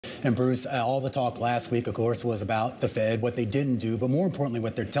And Bruce, all the talk last week, of course, was about the Fed, what they didn't do, but more importantly,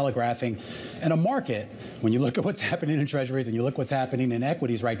 what they're telegraphing in a market. When you look at what's happening in treasuries and you look what's happening in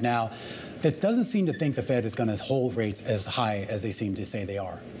equities right now, that doesn't seem to think the Fed is going to hold rates as high as they seem to say they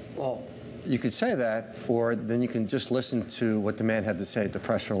are. Well, you could say that, or then you can just listen to what the man had to say at the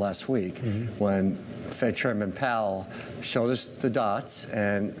presser last week when Fed Chairman Powell showed us the dots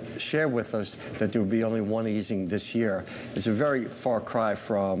and shared with us that there would be only one easing this year. It's a very far cry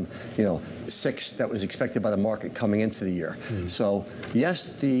from, 6 that was expected by the market coming into the year. So,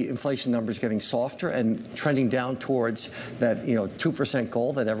 yes, the inflation number is getting softer and trending down towards that, 2%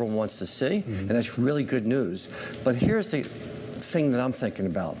 goal that everyone wants to see, and that's really good news. But here's the thing that I'm thinking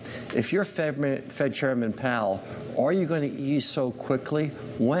about. If you're Fed Chairman Powell, are you going to ease so quickly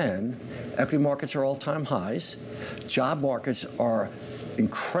when equity markets are all-time highs, job markets are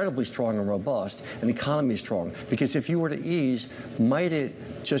incredibly strong and robust, and the economy is strong? Because if you were to ease, might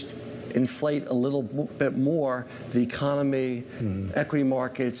it just inflate a little bit more the economy, equity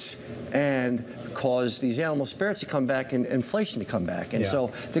markets, and cause these animal spirits to come back and inflation to come back? And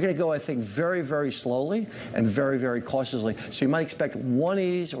so they're going to go, I think, very, very slowly and very, very cautiously. So you might expect one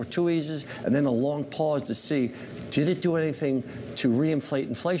ease or two eases and then a long pause to see, did it do anything to reinflate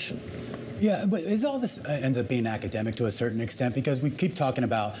inflation? Yeah, but is all this ends up being academic to a certain extent? Because we keep talking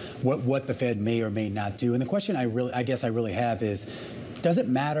about what the Fed may or may not do. And the question I guess I really have is, does it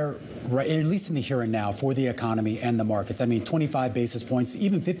matter, right, at least in the here and now, for the economy and the markets? I mean, 25 basis points,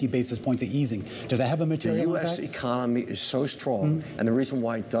 even 50 basis points of easing, does that have a material impact? The U.S. economy is so strong, and the reason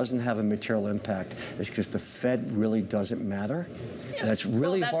why it doesn't have a material impact is because the Fed really doesn't matter. And that's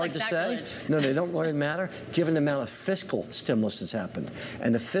really hard to say. No, they don't really matter, given the amount of fiscal stimulus that's happened.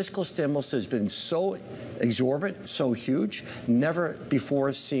 And the fiscal stimulus has been so exorbitant, so huge, never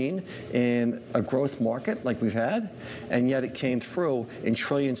before seen in a growth market like we've had, and yet it came through in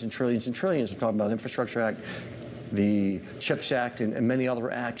trillions and trillions and trillions. I'm talking about Infrastructure Act, the CHIPS Act, and many other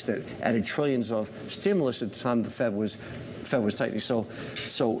acts that added trillions of stimulus at the time the Fed was tightening.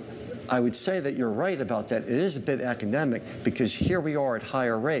 So I would say that you're right about that. It is a bit academic because here we are at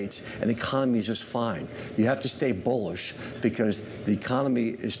higher rates and the economy is just fine. You have to stay bullish because the economy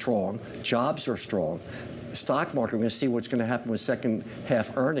is strong, jobs are strong. Stock market, we're going to see what's going to happen with second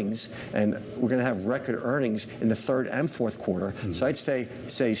half earnings, and we're going to have record earnings in the third and fourth quarter. So I'd say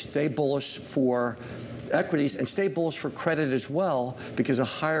stay bullish for equities and stay bullish for credit as well, because a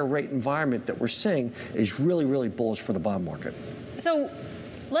higher rate environment that we're seeing is really, really bullish for the bond market. So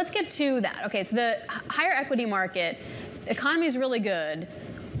let's get to that. Okay, so the higher equity market, economy is really good.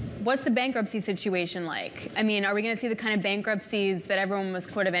 What's the bankruptcy situation like? I mean, are we going to see the kind of bankruptcies that everyone was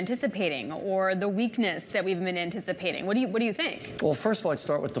sort of anticipating, or the weakness that we've been anticipating? What do you think? Well, first of all, I'd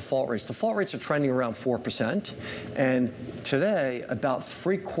start with default rates. Default rates are trending around 4%, and today, about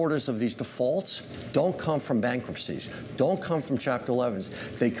 3/4 of these defaults don't come from bankruptcies, don't come from Chapter 11s.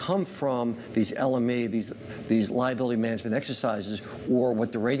 They come from these LME, these liability management exercises, or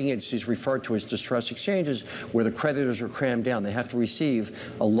what the rating agencies refer to as distressed exchanges, where the creditors are crammed down. They have to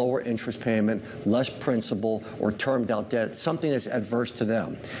receive a lower interest payment, less principal, or termed out debt, something that's adverse to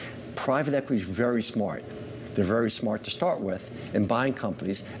them. Private equity is very smart. They're very smart to start with in buying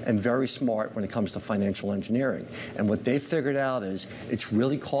companies, and very smart when it comes to financial engineering. And what they've figured out is it's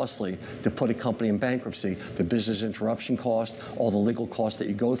really costly to put a company in bankruptcy. The business interruption cost, all the legal costs that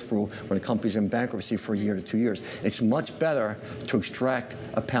you go through when a company's in bankruptcy for a year to 2 years. It's much better to extract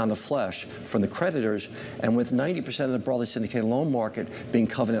a pound of flesh from the creditors. And with 90% of the broadly syndicated loan market being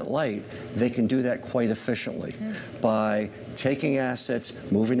covenant light, they can do that quite efficiently by taking assets,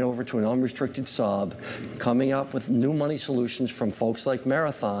 moving over to an unrestricted sub, coming up with new money solutions from folks like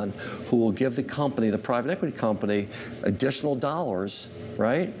Marathon, who will give the company, the private equity company, additional dollars,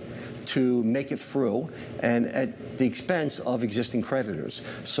 right, to make it through, and at the expense of existing creditors.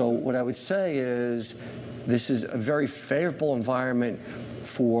 So what I would say is this is a very favorable environment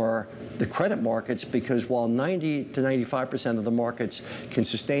for the credit markets, because while 90 to 95% of the markets can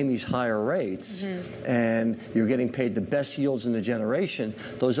sustain these higher rates, and you're getting paid the best yields in the generation,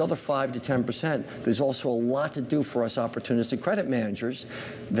 those other 5 to 10%, there's also a lot to do for us opportunistic credit managers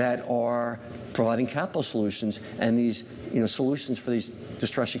that are providing capital solutions and these solutions for these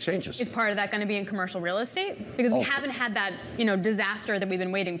distressed exchanges. Is part of that going to be in commercial real estate? Because we haven't had that disaster that we've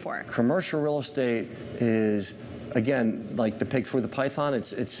been waiting for. Commercial real estate is, again, like the pig through the python.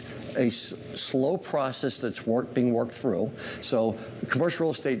 It's a slow process that's being worked through. So the commercial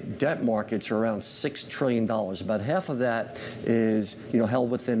real estate debt markets are around $6 trillion. About half of that is held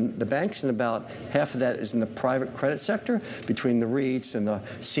within the banks, and about half of that is in the private credit sector between the REITs and the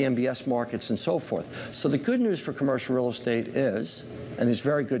CMBS markets and so forth. So the good news for commercial real estate is and it's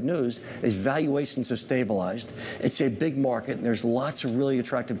very good news, is valuations have stabilized. It's a big market, and there's lots of really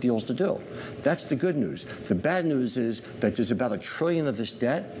attractive deals to do. That's the good news. The bad news is that there's about $1 trillion of this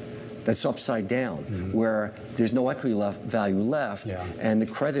debt that's upside down, where there's no equity value left, and the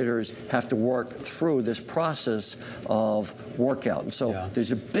creditors have to work through this process of workout. And so there's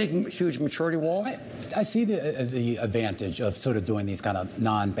a big, huge maturity wall. I see the advantage of sort of doing these kind of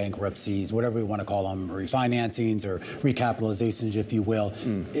non-bankruptcies, whatever we want to call them, refinancings or recapitalizations, if you will.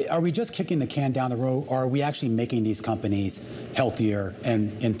 Are we just kicking the can down the road, or are we actually making these companies healthier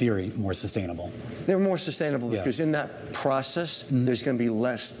and, in theory, more sustainable? They're more sustainable because in that process, there's going to be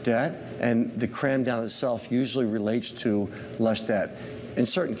less debt, and the cram down itself usually relates to less debt in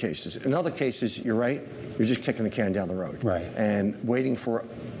certain cases. In other cases, you're right, you're just kicking the can down the road and waiting for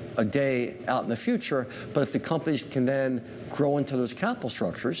a day out in the future. But if the companies can then grow into those capital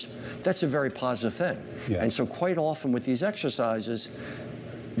structures, that's a very positive thing. And so quite often with these exercises,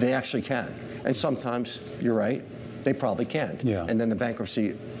 they actually can. And sometimes, you're right, they probably can't. And then the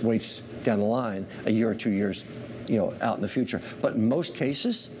bankruptcy waits down the line a year or 2 years, out in the future. But in most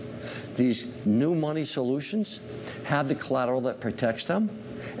cases, these new money solutions have the collateral that protects them.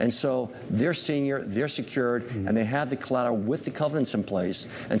 And so they're senior, they're secured, and they have the collateral with the covenants in place.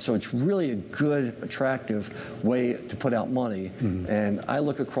 And so it's really a good, attractive way to put out money. And I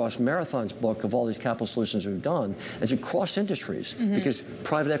look across Marathon's book of all these capital solutions we've done, it's across industries, because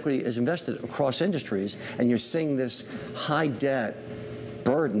private equity is invested across industries, and you're seeing this high debt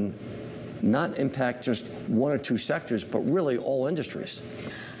burden not impact just one or two sectors, but really all industries.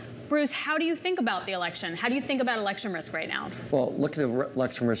 Bruce, how do you think about the election? How do you think about election risk right now? Well, look at the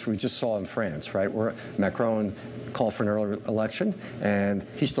election risk we just saw in France, right? Where Macron called for an early election, and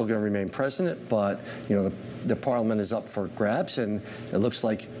he's still going to remain president, but the parliament is up for grabs, and it looks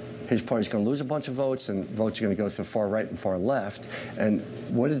like his party's going to lose a bunch of votes, and votes are going to go to the far right and far left. And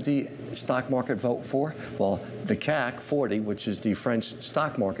what did the stock market vote for? Well, the CAC 40, which is the French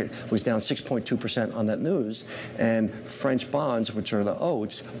stock market, was down 6.2% on that news. And French bonds, which are the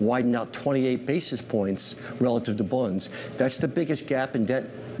OATs, widened out 28 basis points relative to bonds. That's the biggest gap in debt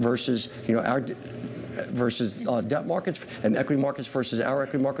versus, our versus debt markets and equity markets versus our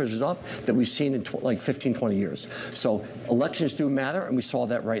equity markets is up that we've seen in like 15, 20 years. So elections do matter, and we saw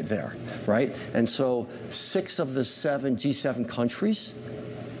that right there, right? And so 6 of the 7 G7 countries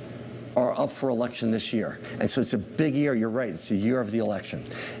are up for election this year. And so it's a big year. You're right. It's the year of the election.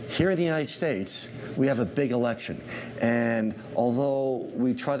 Here in the United States, we have a big election. And although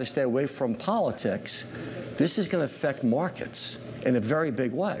we try to stay away from politics, this is going to affect markets in a very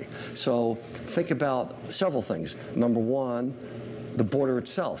big way. So think about several things. Number one, the border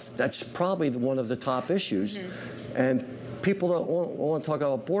itself. That's probably one of the top issues. And people don't want to talk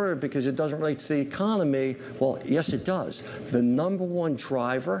about border because it doesn't relate to the economy. Well, yes, it does. The number one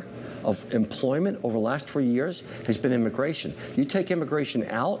driver of employment over the last 3 years has been immigration. You take immigration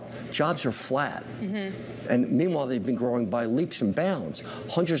out, jobs are flat. And meanwhile, they've been growing by leaps and bounds,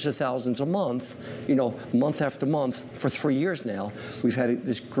 hundreds of thousands a month, month after month for 3 years now. We've had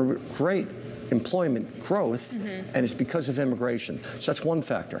this great employment growth, and it's because of immigration. So that's one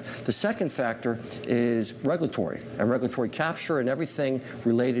factor. The second factor is regulatory and regulatory capture and everything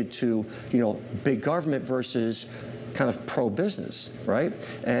related to, big government versus kind of pro-business, right?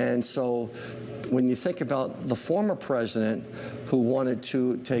 And so when you think about the former president who wanted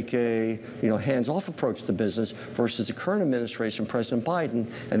to take a hands-off approach to business versus the current administration, President Biden,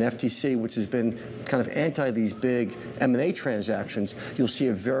 and the FTC, which has been kind of anti these big M&A transactions, you'll see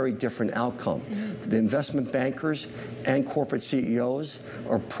a very different outcome. The investment bankers and corporate CEOs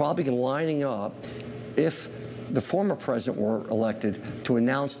are probably lining up, if the former president were elected, to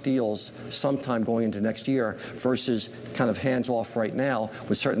announce deals sometime going into next year versus kind of hands-off right now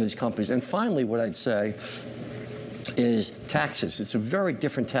with certain of these companies. And finally, what I'd say is taxes. It's a very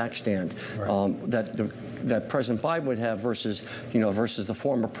different tax stand that President Biden would have versus the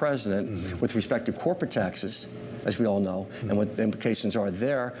former president with respect to corporate taxes, as we all know, and what the implications are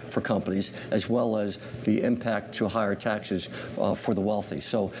there for companies, as well as the impact to higher taxes for the wealthy.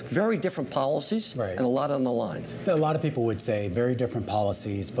 So very different policies and a lot on the line. A lot of people would say very different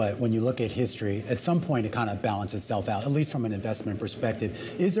policies, but when you look at history, at some point it kind of balances itself out, at least from an investment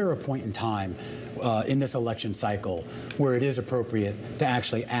perspective. Is there a point in time in this election cycle where it is appropriate to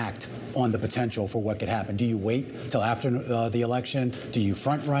actually act on the potential for what could happen? Do you wait till after the election? Do you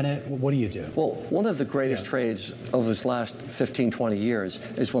front run it? What do you do? Well, one of the greatest trades of this last 15, 20 years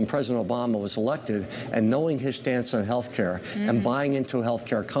is when President Obama was elected, and knowing his stance on healthcare and buying into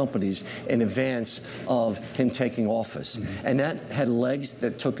healthcare companies in advance of him taking office. And that had legs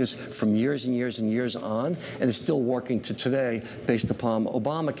that took us from years and years and years on, and is still working to today based upon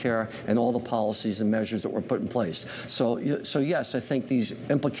Obamacare and all the policies and measures that were put in place. So yes, I think these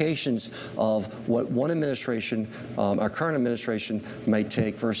implications of what one administration, our current administration, might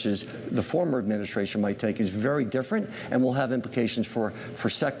take versus the former administration might take is very different, and will have implications for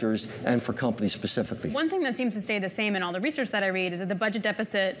sectors and for companies specifically. One thing that seems to stay the same in all the research that I read is that the budget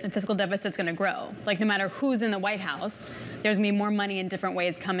deficit and fiscal deficit is going to grow. Like, no matter who's in the White House, there's going to be more money in different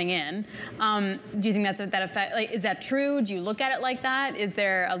ways coming in. Do you think that effect? Like, is that true? Do you look at it like that? Is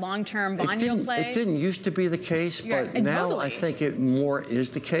there a long-term bond yield play? It didn't used to be the case, but now totally. I think it more is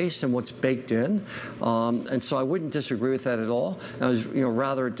the case and what's baked in. And so I wouldn't disagree with that at all. I was,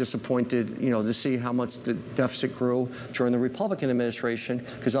 rather disappointed, to see how much the deficit grew during the Republican administration,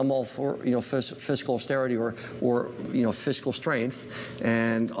 because I'm all for, fiscal austerity or fiscal strength,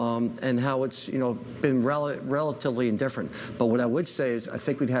 and how it's, been relatively indifferent. But what I would say is I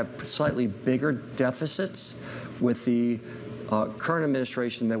think we'd have slightly bigger deficits with the current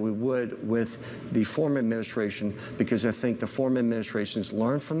administration than we would with the former administration, because I think the former administration's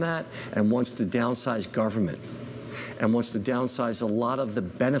learned from that and wants to downsize government and wants to downsize a lot of the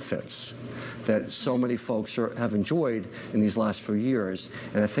benefits that so many folks have enjoyed in these last few years.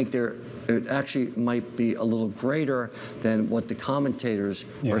 And I think it actually might be a little greater than what the commentators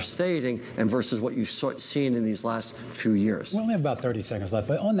are stating, and versus what you've seen in these last few years. We only have about 30 seconds left,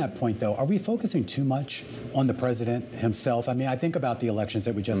 but on that point, though, are we focusing too much on the president himself? I mean, I think about the elections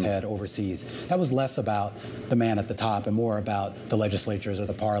that we just had overseas. That was less about the man at the top and more about the legislatures or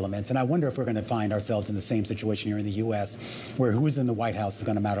the parliaments. And I wonder if we're going to find ourselves in the same situation here in the U.S., where who's in the White House is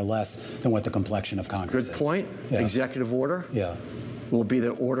going to matter less than what the complexion of Congress is. Good point. Executive order. Will be the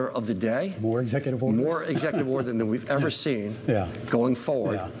order of the day. More executive orders? More executive order than we've ever seen going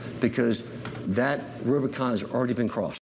forward, because that Rubicon has already been crossed.